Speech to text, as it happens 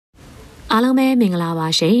အားလုံးပဲမင်္ဂလာပါ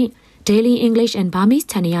ရှင် Daily English and Burmese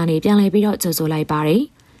ချန်နယ်ကနေပြန်လည်ပြီးတော့ကြိုဆိုလိုက်ပါတယ်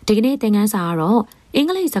ဒီကနေ့သင်ခန်းစာကတော့အင်္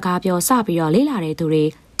ဂလိပ်စကားပြောစပြီးတော့လေ့လာတဲ့သူတွေ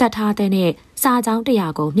တတ်ထားတဲ့စာကြောင်း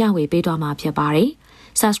100ကိုမျှဝေပေးသွားမှာဖြစ်ပါတယ်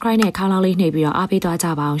Subscribe နဲ့ခေါင်းလောင်းလေးနှိပ်ပြီးတော့အားပေးသွားကြ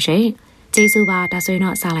ပါအောင်ရှင်ကျေးဇူးပါဒါဆိုရင်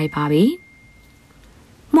တော့စလိုက်ပါပြီ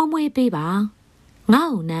မွှမွှေးပေးပါငါ့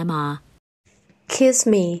ကိုနမ်းပါ Kiss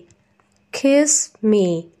me kiss me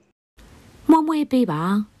မွှမွှေးပေးပါ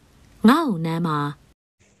ငါ့ကိုနမ်းပါ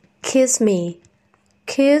Kiss me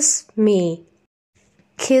kiss me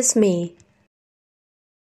kiss me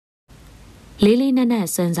လေးလေးနက်နက်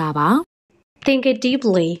စဉ်းစားပါ Think it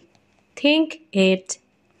deeply think it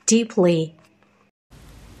deeply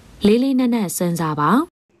လေးလေးနက်နက်စဉ်းစားပါ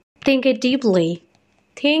Think it deeply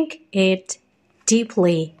think it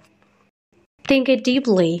deeply think it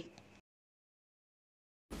deeply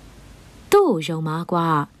သူ့ကိုယုံပါကွာ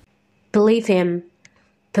Believe him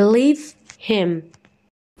believe him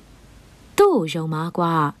သူ့ကိုယုံပါ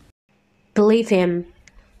ကွာ Believe him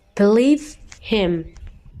believe him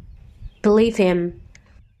believe him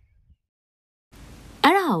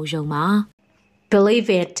အဲ့ဒါကိုယုံပါ Believe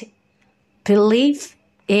it believe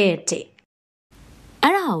it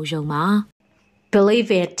အဲ့ဒါကိုယုံပါ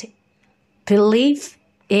Believe it believe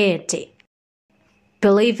it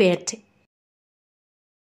believe it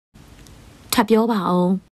ထပ်ပြောပါအော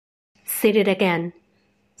င် Say it again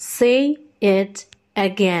say it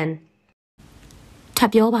again ထ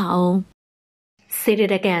ပ်ပြောပါအောင် Say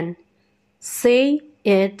it again say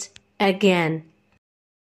it again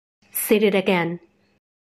say it again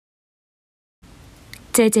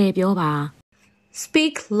ကြဲကြဲပြောပါ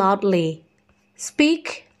Speak loudly speak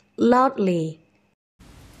loudly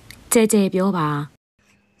ကြဲကြဲပြောပါ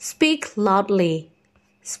Speak loudly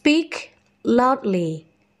speak loudly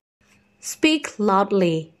speak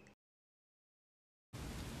loudly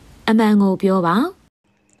အမှန်ကိုပြောပါ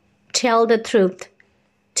Tell the truth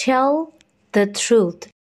tell the truth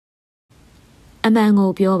အမှန်ကို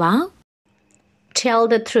ပြောပါ Tell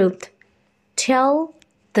the truth tell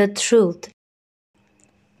the truth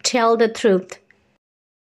tell the truth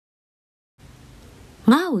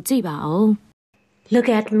ငါ့ကိုကြည့်ပါဦး Look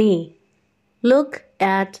at me look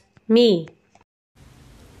at me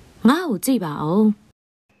ငါ့ကိုကြည့်ပါဦး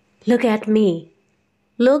Look at me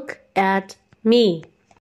look at me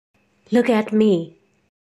look at me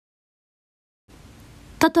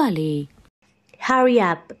တွတ်တွတ်လေး Hurry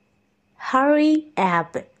up hurry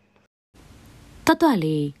up တွတ်တွတ်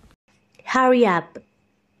လေး Hurry up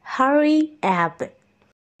hurry up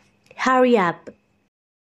hurry up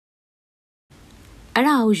အဲ့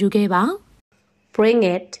ဒါကိုယူခဲ့ပါ Bring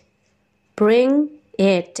it bring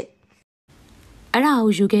it အဲ့ဒါ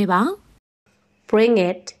ကိုယူခဲ့ပါ Bring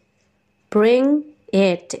it bring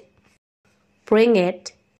it bring it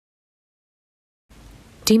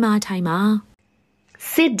ဒီမှာထိုင်ပါ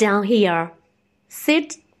Sit down here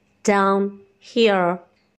sit down here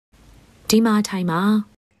ဒီမှာထိုင်ပါ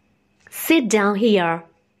Sit down here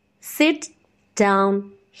sit down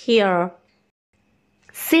here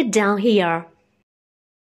sit down here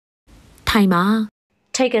ထိုင်ပါ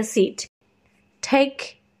Take a seat take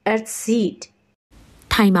a seat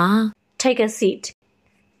ထိုင်ပါ Take a seat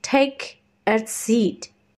take a seat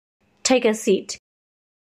take a seat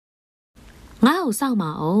ငါ့ကိုစောင့်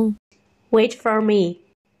ပါဦး Wait for me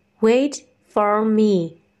wait for me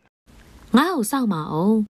ငါ့ကိုစောင့်ပါ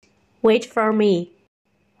ဦး Wait for me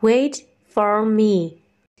wait for me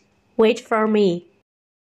wait for me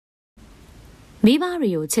မိဘတွေ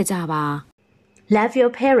ကိုချစ်ကြပါ Love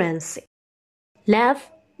your parents love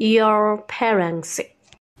your parents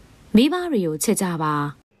မိဘတွေကိုချစ်ကြပါ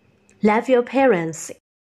Love your parents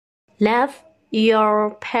love your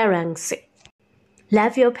parents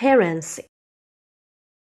love your parents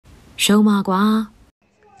ယုံပါကွာ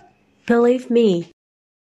Believe me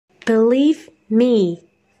believe me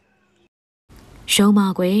ယုံပါ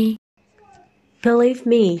ကွယ် Believe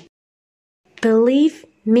me believe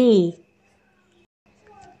me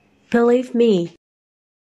believe me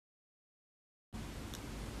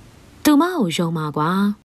သူမကိုယုံပါကွာ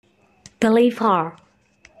Believe her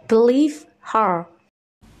believe her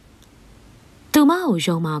သူမကို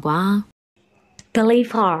ယုံပါကွာ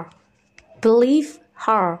Believe her believe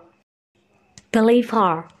her believe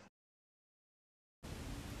her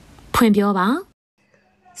ဖွင့်ပြောပါ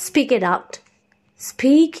Speak it out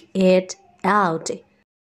speak it out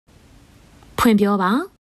ဖွင့်ပြောပါ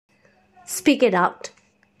Speak it out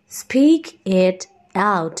speak it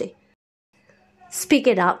out speak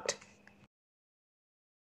it out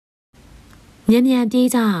မြန်မြန်ပြေး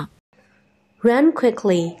ကြ Run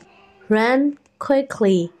quickly run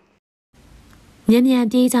quickly မြန်မြန်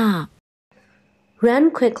ပြေးကြ Run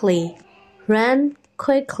quickly Run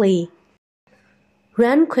quickly.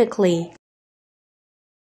 Run quickly.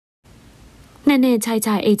 နှစ်နှစ်ခြိုက်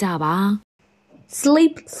ခြိုက်အိတ်ကြပါ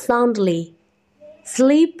Sleep soundly.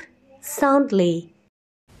 Sleep soundly.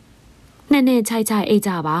 နှစ်နှစ်ခြိုက်ခြိုက်အိတ်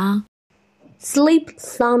ကြပါ Sleep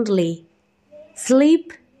soundly. Sleep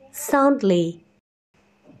soundly.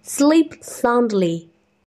 Sleep soundly.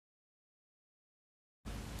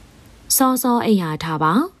 စောစောအိပ်ရာထား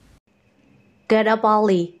ပါ Get up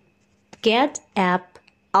early. Get up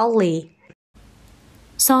early.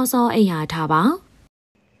 စောစောအိပ်ရာထားပါ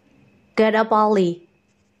Get up early.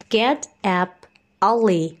 Get up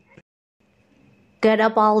early. Get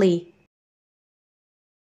up early.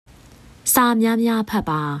 စာများများဖတ်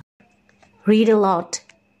ပါ Read a lot.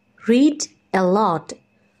 Read a lot.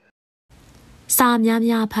 စာများ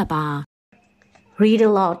များဖတ်ပါ Read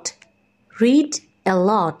a lot. Read a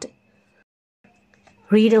lot.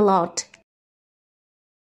 Read a lot.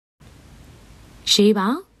 ရေးပါ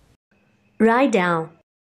Write down.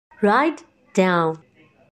 Write down.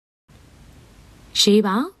 ရေး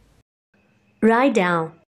ပါ Write down.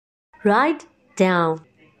 Write down.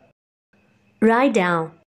 Write down.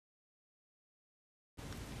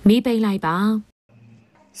 မီးပိတ်လိုက်ပါ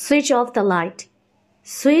Switch off the light.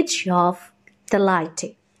 Switch off the light.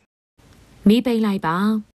 မီးပိတ်လိုက်ပါ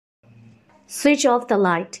Switch off the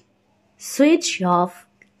light. Switch off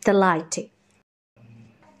the light.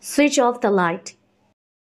 Switch off the light.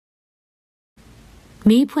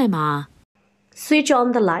 မီးဖွင့်ပါ Switch on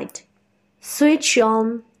the light. Switch on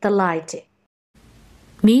the light.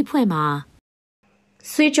 မီးဖွင့်ပါ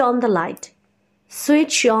Switch on the light.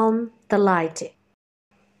 Switch on the light.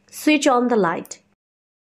 Switch on the light.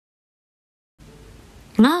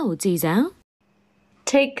 ငါ့ကိုကြည့်စမ်း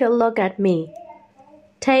Take a look at me.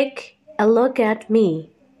 Take a look at me.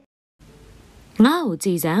 ငါ့ကိုကြ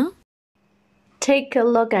ည့်စမ်း Take a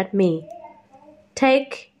look at me.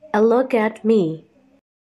 Take a look at me.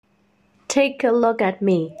 Take a look at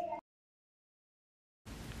me.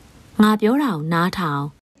 ငါပြောတာကိုနားထောင်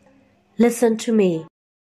Listen to me.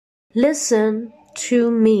 Listen to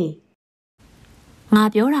me. ငါ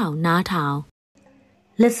ပြောတာကိုနားထောင်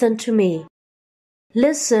Listen to me.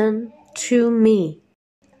 Listen to me.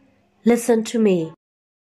 Listen to me.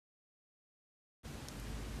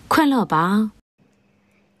 ခွင့်လွှတ်ပါ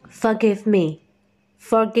Forgive me.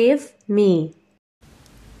 Forgive me.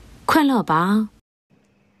 ခွင့်လွှတ်ပါ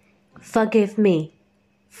Forgive me.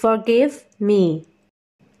 Forgive me.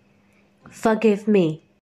 Forgive me.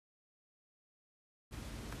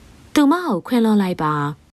 သူမကိုခွင့်လွှတ်လိုက်ပါ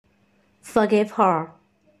Forgive her.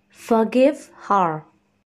 Forgive her.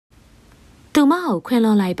 သူမကိုခွင့်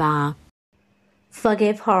လွှတ်လိုက်ပါ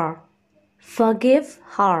Forgive her. Forgive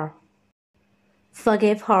her.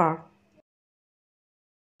 Forgive her.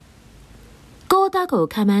 ကိုယ့်အသက်ကို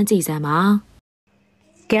ခံမှန်းကြည့်စမ်းပါ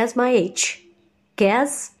Guess my age.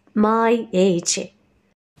 Guess my age.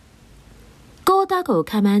 ကိုယ့်အသက်ကို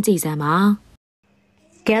ခံမှန်းကြည့်စမ်းပါ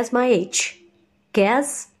Guess my age. Guess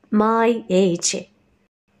my age.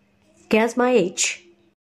 Guess my age.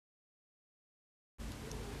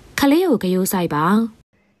 ခလေးကိုဂရုစိုက်ပါ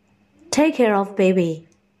Take care of baby.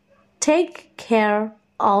 Take care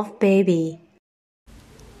of baby.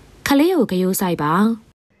 ခလေးကိုဂရုစိုက်ပါ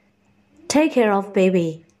Take care of baby.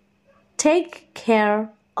 Take care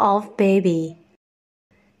of baby.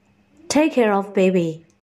 Take care of baby.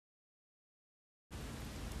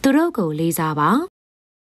 သူတို့ကိုလေးစားပါ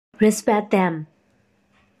Respect them.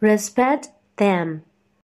 Respect them.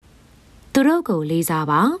 သူတို့ကိုလေးစား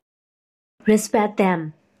ပါ Respect them.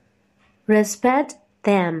 Respect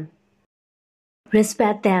them.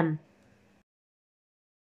 Respect them.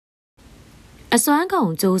 အစွမ်းကု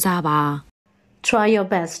န်ကြိုးစားပါ Try your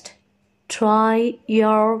best. Try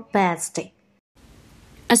your best.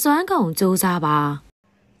 အစွမ်းကုန်ကြိုးစားပါ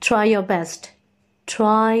Try your best.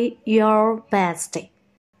 Try your best.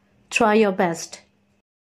 Try your best.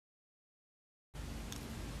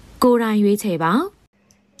 ကိုယ်တိုင်ရွေးချယ်ပါ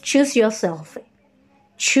Choose yourself.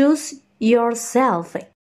 Choose yourself.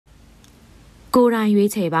 ကိုယ်တိုင်ရွေး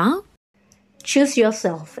ချယ်ပါ Choose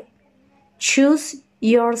yourself. Choose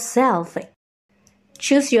yourself.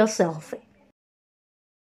 Choose yourself.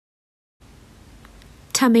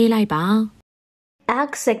 ထပ်မေးလိုက်ပါ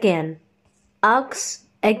Ask again. Ask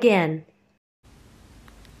again.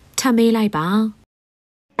 ထပ်မေးလိုက်ပါ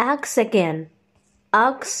Ask again.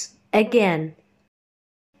 Ask again.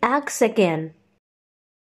 Ask again.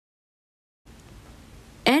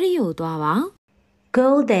 အဲ့ဒီကိုသွားပါ Go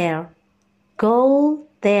there. Go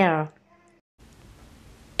there.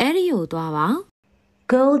 အဲ့ဒီကိုသွားပါ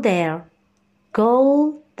Go there. Go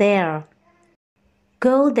there.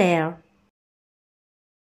 Go there.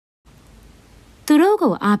 သူတို့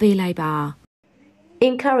ကိုအားပေးလိုက်ပါ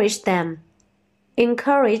encourage them,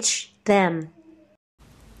 encourage them,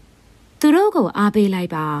 သူတို့ကိုအားပေးလိုက်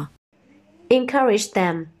ပါ encourage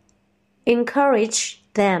them, encourage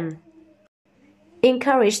them,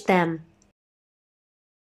 encourage them,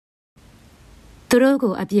 သူတို့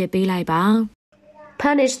ကိုအပြစ်ပေးလိုက်ပါ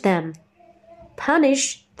punish them, punish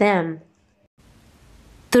them,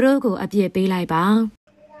 သူတို့ကိုအပြစ်ပေးလိုက်ပါ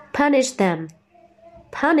punish them,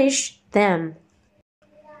 punish them,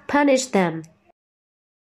 punish them,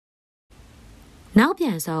 နောက်ပြ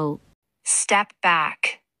န်ဆုပ် Step back.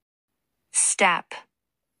 Step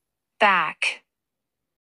back.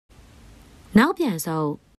 နောက်ပြန်ဆု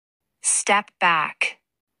ပ် Step back.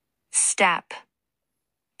 Step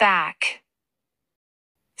back.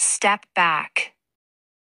 Step back.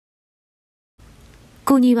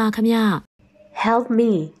 ကူညီပါခမ help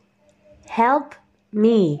me, help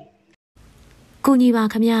me, ကူညီပါ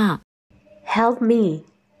ခမ help me,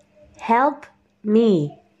 help me,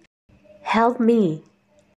 help me,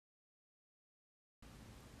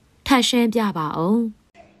 ထပ်ရှင်းပြပါအောင်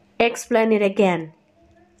explain it again,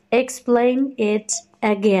 explain it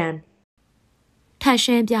again, ထပ်ရှ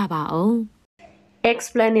င်းပြပါအောင်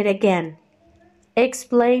explain it again,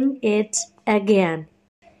 explain it again,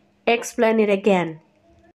 explain it again,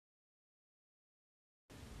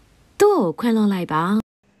 သူ့ကိုခွင့်လွှတ်လိုက်ပါ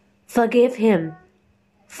forgive him,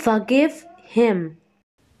 forgive him,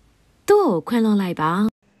 သူ့ကိုခွင့်လွှတ်လိုက်ပါ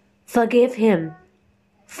forgive him,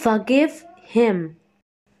 forgive him,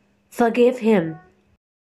 forgive him,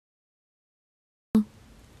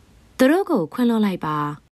 သူတို့ကိုခွင့်လွှတ်လိုက်ပါ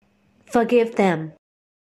forgive them,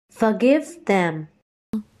 forgive them,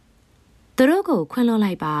 သူတို့ကိုခွင့်လွှတ်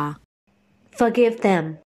လိုက်ပါ forgive them,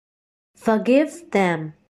 forgive them,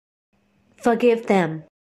 forgive them,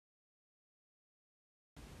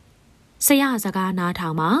 ဆရာစကားနားထော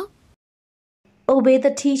င်ပါ obey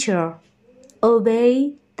the teacher, obey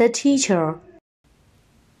the teacher,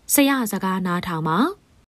 ဆရာစကားနားထောင်ပါ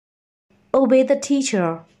obey the teacher,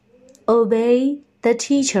 obey the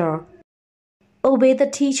teacher, obey the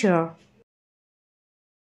teacher,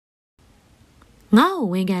 ငါ့ကို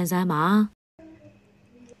ဝန်ခံစမ်းပါ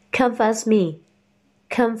confess me,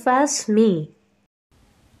 confess me,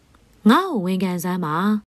 ငါ့ကိုဝန်ခံစမ်းပါ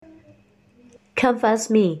confess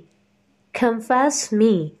me, confess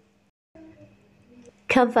me,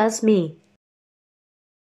 confess me,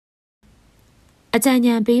 အကြံ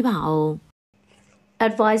ဉာဏ်ပေးပါအောင်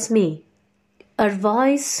advise me,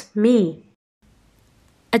 advise me,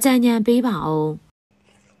 အကြံဉာဏ်ပေးပါအောင်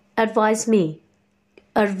advise me,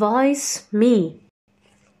 advise me,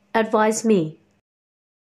 advise me,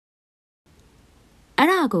 အဲ့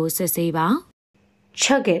ဒါကိုစစ်ဆေးပါ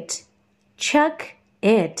chug it, chug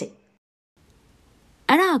it,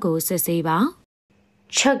 အဲ့ဒါကိုစစ်ဆေးပါ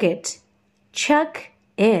chug it, chug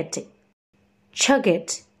it, chug it,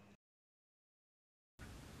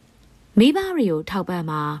 မိဘတွေကိုထောက်ပံ့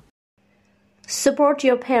ပါ support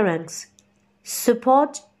your parents,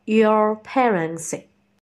 support your parents,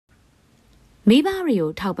 မိဘတွေကို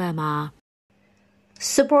ထောက်ပံ့ပါ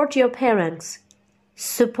support your parents,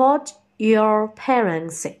 support your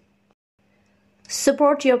parents,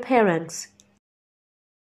 support your parents,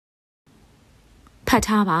 ဖတ်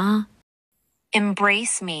ထားပါ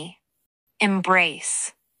Embrace me. Embrace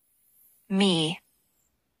me.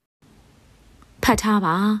 ဖတ်ထား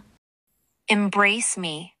ပါ Embrace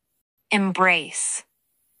me. Embrace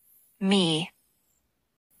me.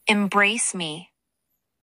 Embrace me.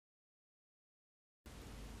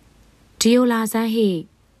 ဒီယိုလာစမ်းဟိ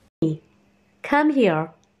come here,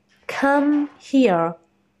 come here,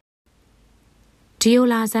 ဒီယို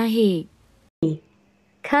လာစမ်းဟိ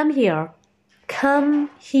come here, come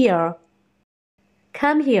here,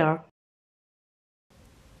 come here,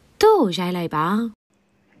 သူ့ကိုရိုက်လိုက်ပါ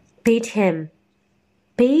beat him,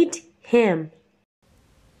 beat him,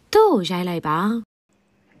 သူ့ကိုရိုက်လိုက်ပါ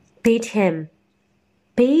beat him,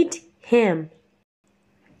 beat him,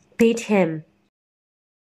 beat him,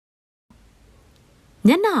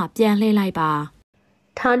 မျက်နှာပြန်လှည့်လိုက်ပါ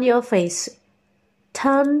turn your face,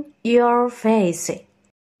 turn your face,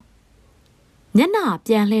 မျက်နှာ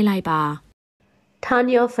ပြန်လှည့်လိုက်ပါ turn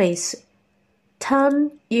your face, turn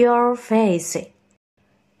your face,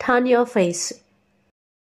 turn your face,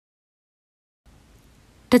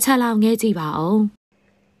 တစ်ချက်လောက်ငဲကြည့်ပါဦး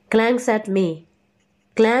glance at me,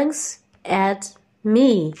 glance at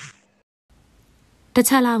me, တစ်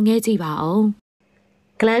ချက်လောက်ငဲကြည့်ပါဦး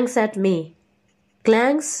glance at me,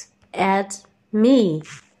 glance at me,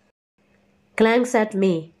 glance at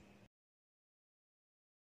me,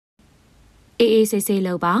 အေးအေးဆေးဆေး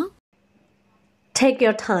လုပ်ပါ take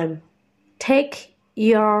your time, take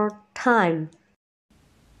your time,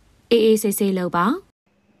 အေးအေးဆေးဆေးလုပ်ပါ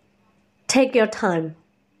Take your time.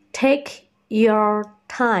 Take your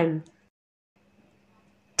time.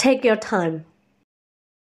 Take your time.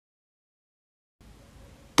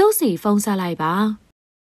 သူ့စီဖုန်းဆက်လိုက်ပါ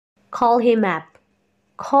Call him up.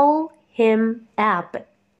 Call him up.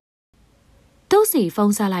 သူ့စီဖု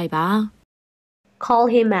န်းဆက်လိုက်ပါ Call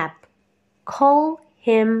him up. Call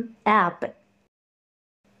him up.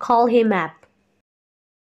 Call him up.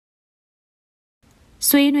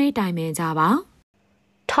 ဆွေးနွေးတိုင်ပင်ကြပါ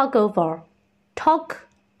Talk over. Talk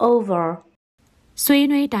over. ဆွေး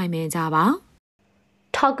နွေးတိုင်ပင်ကြပါ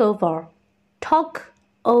Talk over. Talk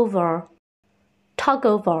over. Talk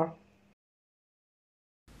over.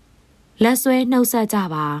 လက်ဆွဲနှုတ်ဆက်ကြ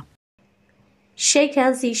ပါ Shake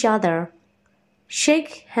hands each other.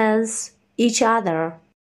 Shake hands each other.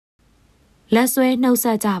 လက်ဆွဲနှုတ်ဆ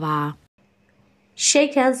က်ကြပါ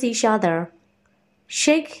Shake hands each other.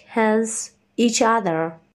 Shake hands each other.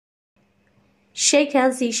 Shake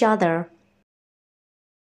hands each other.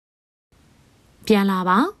 ပြန်လာ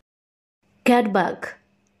ပါ Get back.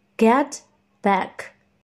 Get back.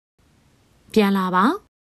 ပြန်လာပါ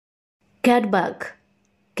Get back.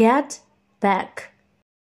 Get back.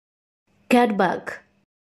 Get back.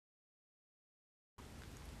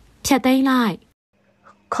 ဖြတ်သိမ်းလိုက်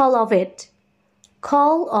Call off it.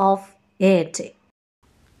 Call off it.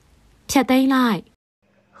 ဖြတ်သိမ်းလိုက်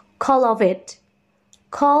Call off it.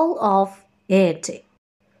 Call off it.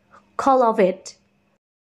 Call off it.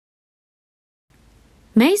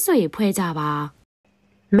 မိတ်ဆွေဖွဲ့ကြပါ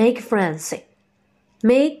Make friends.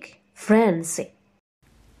 Make friends.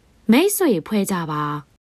 မိတ်ဆွေဖွဲ့ကြပါ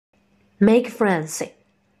Make friends.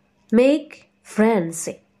 Make friends.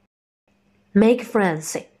 Make friends.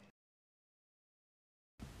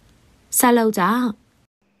 ဆက်လုပ်ကြ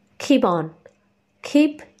Keep on.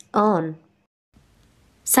 Keep on.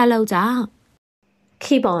 ဆက်လုပ်ကြ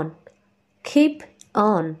Keep on. Keep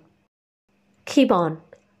on. Keep on.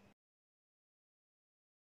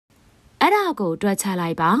 အဲ့ဒါကိုတွက်ချလို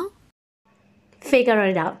က်ပါ Figure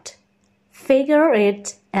it out. Figure it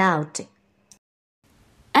out.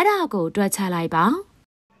 အဲ့ဒါကိုတွက်ချလိုက်ပါ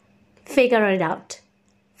Figure it out.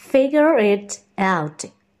 Figure it out.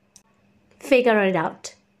 Figure it out.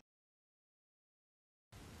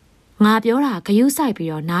 ငါပြောတာဂရုစိုက်ပြီး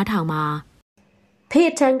တော့နားထောင်ပါ Pay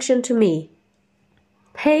attention to me.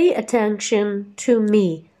 Pay attention to me.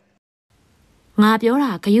 ငါပြော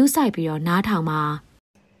တာဂရုစိုက်ပြီးတော့နားထောင်ပါ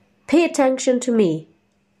Pay attention to me.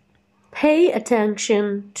 Pay attention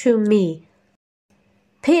to me.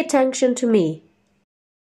 Pay attention to me.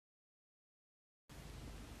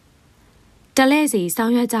 တလဲစီဆော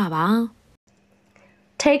င်ရွက်ကြပါ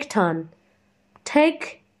Take turn. Take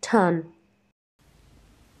turn.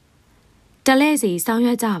 တလဲစီဆောင်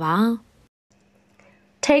ရွက်ကြပါ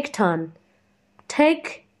Take turn. Take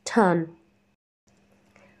turn.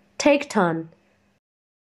 Take turn.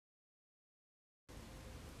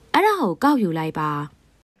 အဲ့ဒါကိုကောက်ယူလိုက်ပါ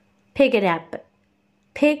Pick it up.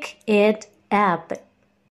 Pick it up.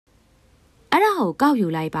 အဲ့ဒါကိုကောက်ယူ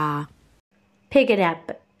လိုက်ပါ Pick it up.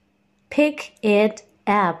 Pick it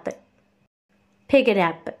up. Pick it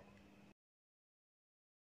up.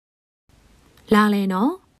 လာလေ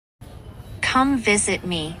နော် Come visit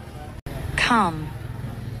me. Come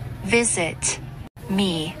visit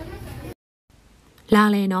me. လာ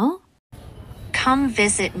လေနော် Come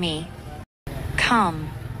visit me. Come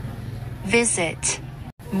visit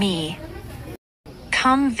me.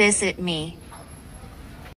 Come visit me.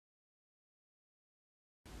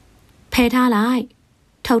 ဖယ်ထားလိုက်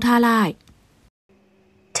ထုတ်ထားလိုက်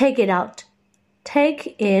Take it out. Take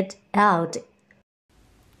it out.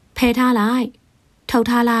 ဖယ်ထားလိုက်ထုတ်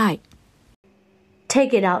ထားလိုက်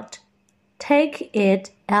Take it out. Take it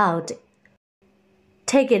out.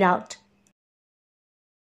 Take it out.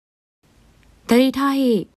 သတိထား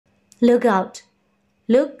ဟိ Look out.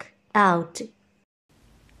 Look out.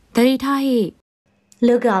 သတိထားဟိ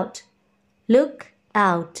Look out. Look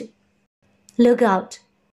out. Look out.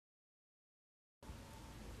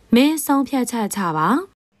 မင်းဆုံးဖြတ်ချက်ချပါ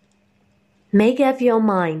Make up your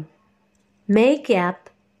mind. Make up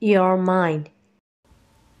your mind.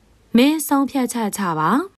 မင်းဆုံးဖြတ်ချက်ချပါ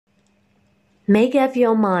Make up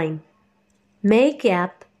your mind. Make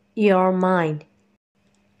up your mind.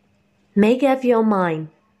 Make up your mind.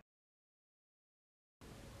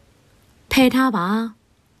 ဖယ်ထားပါ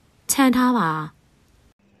ခြံထားပါ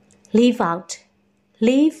Leave out.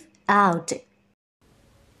 Leave out.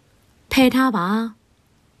 ဖယ်ထားပါ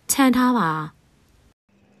ခြံထားပါ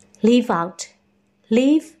Leave out.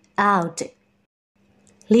 Leave out.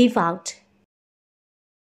 Leave out.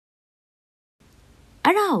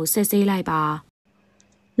 အဲ့ဒါကိုစစ်ဆေးလိုက်ပါ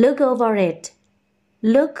Look over it.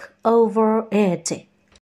 Look over it.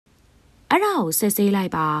 အဲ့ဒါကိုစစ်ဆေးလို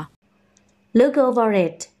က်ပါ Look over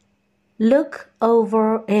it. Look over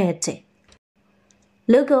it.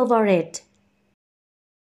 Look over it.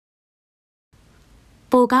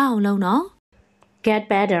 ပိုကောင်းအောင်လုပ်နော် Get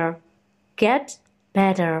better. Get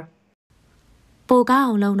better. ပိုကောင်း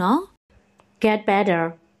အောင်လုပ်နော် Get better.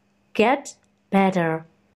 Get better.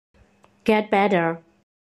 Get better.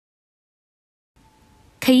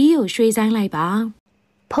 ခရီးကိုရွှေ့ဆိုင်းလိုက်ပါ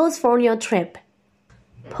Postpone your trip.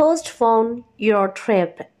 Postpone your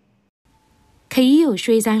trip. ခရီးကို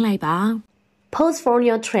ရွှေ့ဆိုင်းလိုက်ပါ Postpone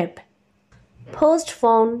your trip.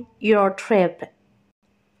 Postpone your trip.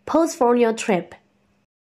 Postpone your trip.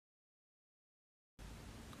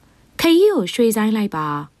 ခရီးကိုရွှေ့ဆိုင်းလိုက်ပါ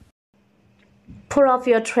Put off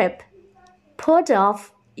your trip. Put off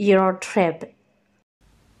your trip.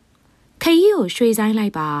 ခရီးကိုရွှေ့ဆိုင်းလို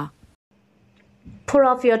က်ပါ Put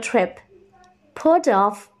off your trip. Put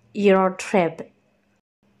off your trip.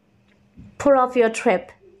 Put off your trip.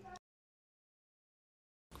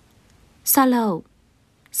 ဆက်လုပ်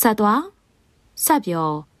ဆက်သွားဆက်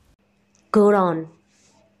ပြော Go on.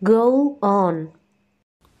 Go on.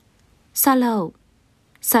 ဆက်လုပ်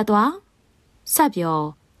ဆက်သွားဆက်ပြော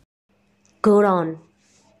Go on.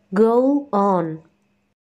 Go on.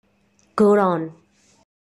 Go on.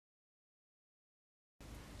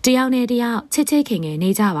 တယောက်နဲ့တယောက်ချစ်ချစ်ခင်ခင်နေ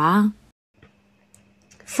ကြပါ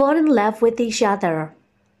Fall in love with each other.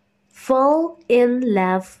 Fall in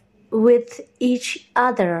love with each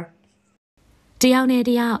other. တယောက်နဲ့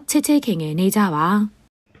တယောက်ချစ်ချစ်ခင်ခင်နေကြပါ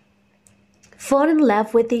Fall in love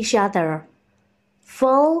with each other.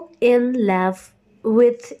 Fall in love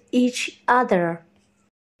with each other.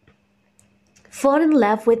 Fall in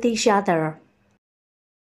love with each other.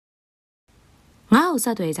 ငါ့ကိုဆ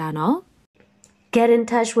က်သွယ်ကြနော် Get in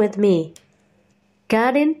touch with me.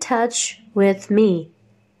 Get in touch with me.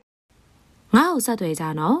 ငါ့ကိုဆက်သွယ်ကြ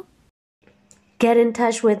နော် Get in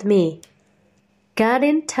touch with me. Get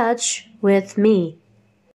in touch with me.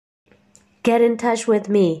 Get in touch with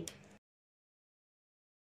me.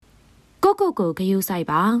 ကိုကိုကိုဂရုစိုက်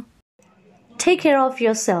ပါ Take care of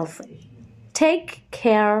yourself. Take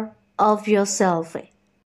care of yourself.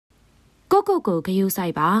 ကိုကိုကိုဂရုစို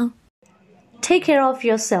က်ပါ Take care of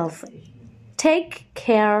yourself. Take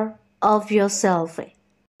care of yourself.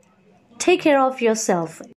 Take care of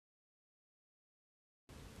yourself.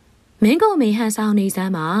 မင်းကိုမင်းဟန်ဆောင်နေစ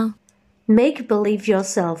မ်းပါ Make believe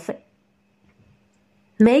yourself.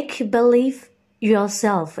 Make believe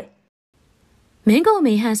yourself. မင်းကိုမ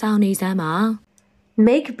င်းဟန်ဆောင်နေစမ်းပါ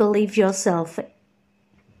Make believe yourself.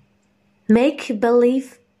 Make believe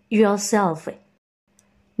yourself.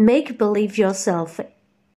 Make believe yourself.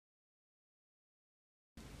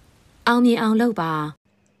 အောင်မြင်အောင်လုပ်ပါ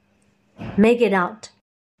Make it out.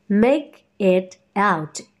 Make it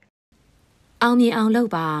out. အောင်မြင်အောင်လု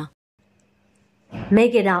ပ်ပါ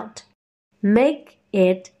Make it out. Make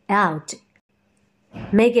it out.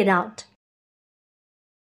 Make it out.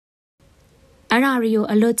 အဲ့ဒါရီကို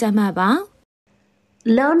အလွတ်ကျမှတ်ပါ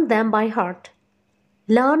Learn them by heart.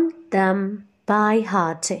 Learn them by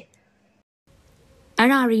heart. အဲ့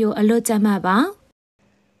ဒါရီကိုအလွတ်ကျမှတ်ပါ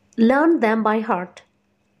Learn them by heart.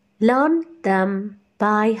 Learn them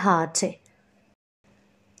by heart.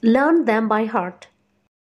 Learn them by heart.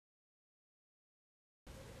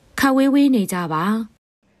 ခဝေးဝေးနေကြပါ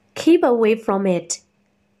Keep away from it.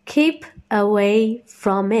 Keep away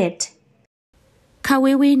from it. ခ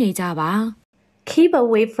ဝေးဝေးနေကြပါ Keep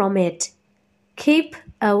away from it. Keep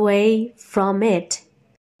away from it.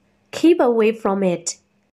 Keep away from it.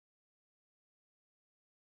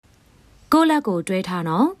 ကိုယ့်လက်ကိုတွဲထား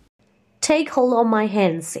နော် Take hold of my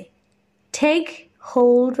hands. Take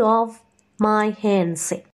hold of my hands.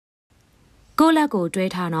 ကိုယ့်လက်ကိုတွဲ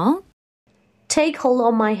ထားနော် Take hold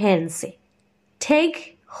of my hands. Take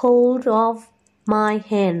hold of my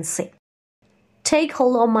hands. Take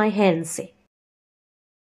hold of my hands.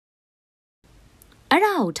 အဲ့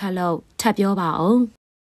ဒါကိုထပ်လို့ထပ်ပြောပါဦး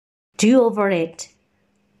Do over it.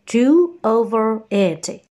 Do over it.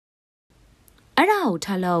 အဲ့ဒါကိုထ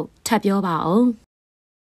ပ်လို့ထပ်ပြောပါဦး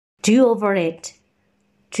Do over it.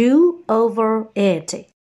 Do over it.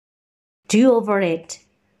 Do over it.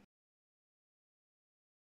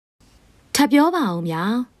 ထပ်ပြောပါဦးဗျာ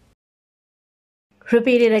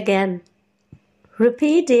Repeat it again.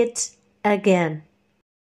 Repeat it again.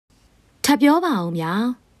 ထပ်ပြောပါဦးဗျာ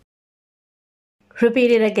Repeat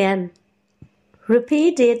it again.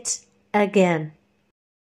 Repeat it again.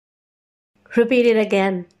 Repeat it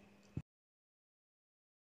again.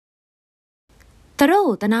 သူတို့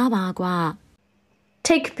ကိုတနာပါကွာ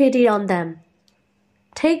Take pity on them.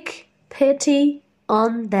 Take pity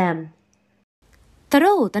on them. သူ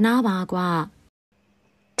တို့ကိုတနာပါကွာ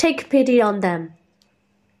Take pity on them.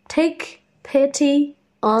 Take pity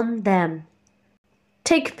on them.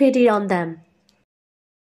 Take pity on them.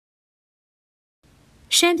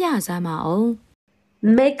 ရှင်းပြစမ်းပါအောင်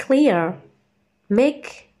Make clear. Make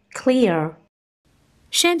clear.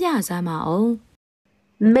 ရှင်းပြစမ်းပါအောင်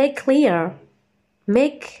Make clear.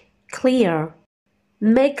 Make clear.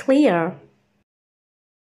 Make clear.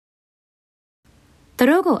 သူ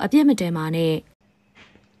တို့ကိုအပြစ်မတင်ပါနဲ့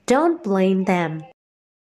Don't blame them.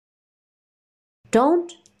 Don't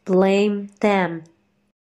blame them.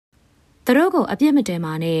 သူတို့ကိုအပြစ်မတင်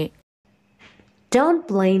ပါနဲ့ Don't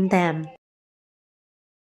blame them.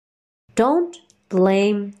 Don't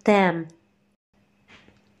blame them.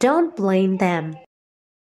 Don't blame them.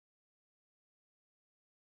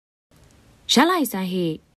 ရပ်လိုက်စမ်းဟိ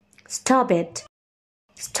Stop it.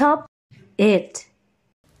 Stop it.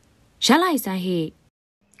 ရပ်လိုက်စမ်းဟိ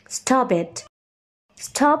Stop it.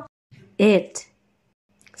 Stop it.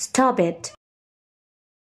 Stop it.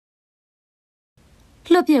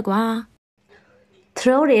 လွတ်ပြစ်ကွာ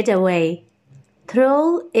Throw it away. Throw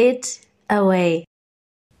it away.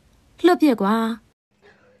 လွတ်ပြစ်ကွာ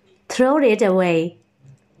Throw it away.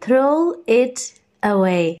 Throw it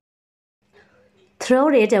away. Throw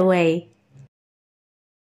it away.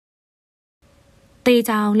 တေ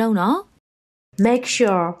ချာအောင်လုပ်နော် Make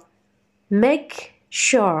sure. Make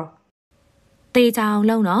sure. တေချာအောင်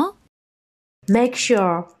လုပ်နော် Make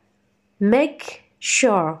sure. Make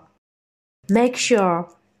sure. Make sure.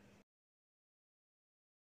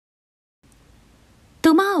 သူ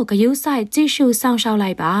မကိုဂရုစိုက်ကြည့်ရှုစောင့်ရှောက်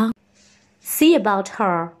လိုက်ပါ See about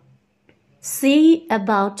her. See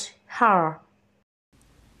about her.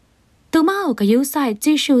 သူမကိုဂရုစိုက်ကြ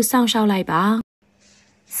ည့်ရှုစောင့်ရှောက်လိုက်ပါ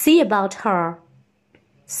See about her.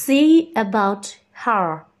 See about her.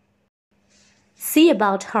 See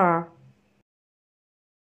about her.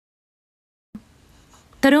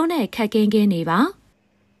 သူတို့နဲ့ခက်ကင်းကင်းနေပါ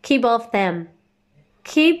Keep off them.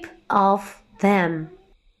 Keep off them.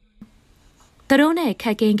 သူတို့နဲ့ခ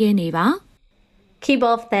က်ကင်းကင်းနေပါ Keep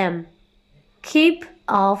off them. Keep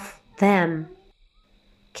off them.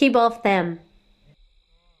 Keep off them.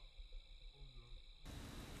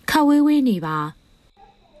 ခက်ဝေးဝေးနေပါ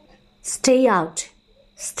Stay out.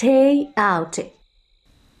 Stay out.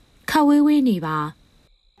 ခက်ဝေးဝေးနေပါ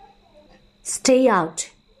Stay out.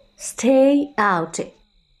 Stay out.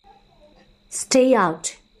 Stay out.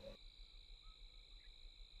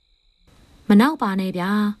 မနောက်ပါနဲ့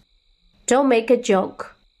ဗျာ Don't make a joke.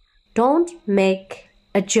 Don't make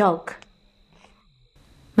a joke.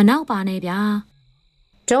 မနောက်ပါနဲ့ဗျာ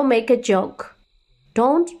Don't make a joke.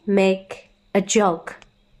 Don't make a joke.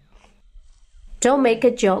 Don't make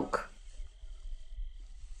a joke.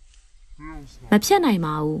 မဖြစ်နိုင်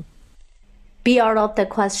ပါဘူး Be out of the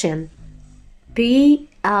question. Be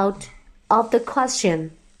out of the question.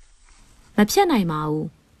 မဖြစ်နိုင်ပါဘူး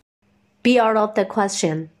Be out of the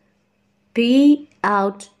question. Be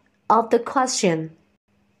out of the question.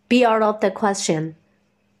 Be out of the question.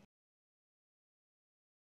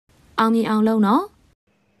 အောင်မြင်အောင်လုပ်နော်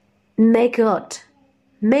Make good.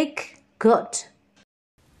 Make good.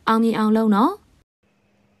 အောင်မြင်အောင်လုပ်နော်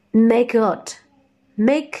Make good.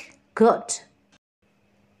 Make good.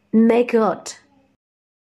 Make good.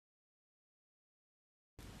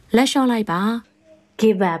 လက်လျှော့လိုက်ပါ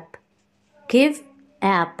Give up. Give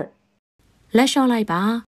up. လက်လျှော့လိုက်ပါ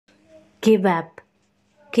Give up.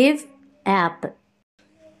 Give up.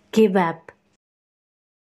 Give up.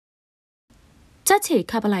 ကြက်ချေ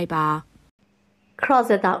ခတ်ပလိုက်ပါ Cross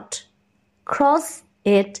it out. Cross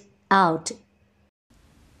it out.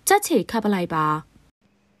 ကြက်ချေခတ်ပလိုက်ပါ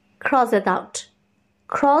Cross it out.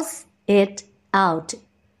 Cross it out.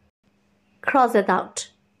 Cross it out.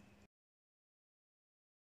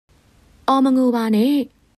 အော်မငိုပါနဲ့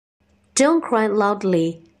Don't cry loudly.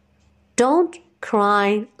 Don't cry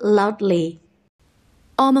loudly.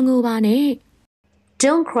 အော်မငိုပါနဲ့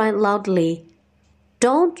Don't cry loudly.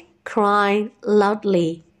 Don't cry loudly.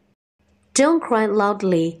 Don't cry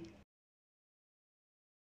loudly.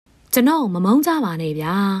 ကျွန်တော်မမုန်းကြပါနဲ့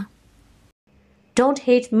ဗျာ Don't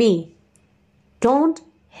hate me. Don't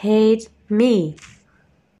hate me.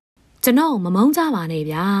 ကျွန်တော်မမုန်းကြပါနဲ့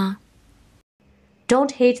ဗျာ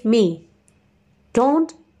Don't hate me.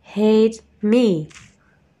 Don't hate me.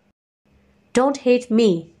 Don't hate me.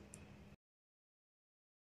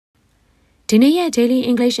 ဒီနေ့ရဲ့ Daily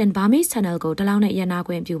English and Burmese Channel ကိုတလောက်နဲ့ရနာ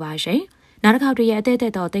ခွင့်ပြုပါရှင်နောက်တစ်ခေါက်တည်းရဲ့အသေး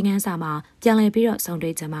သေးတော့သင်ခန်းစာမှာပြန်လည်ပြီးတော့ဆုံ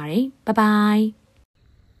တွေ့ကြပါမယ် Bye bye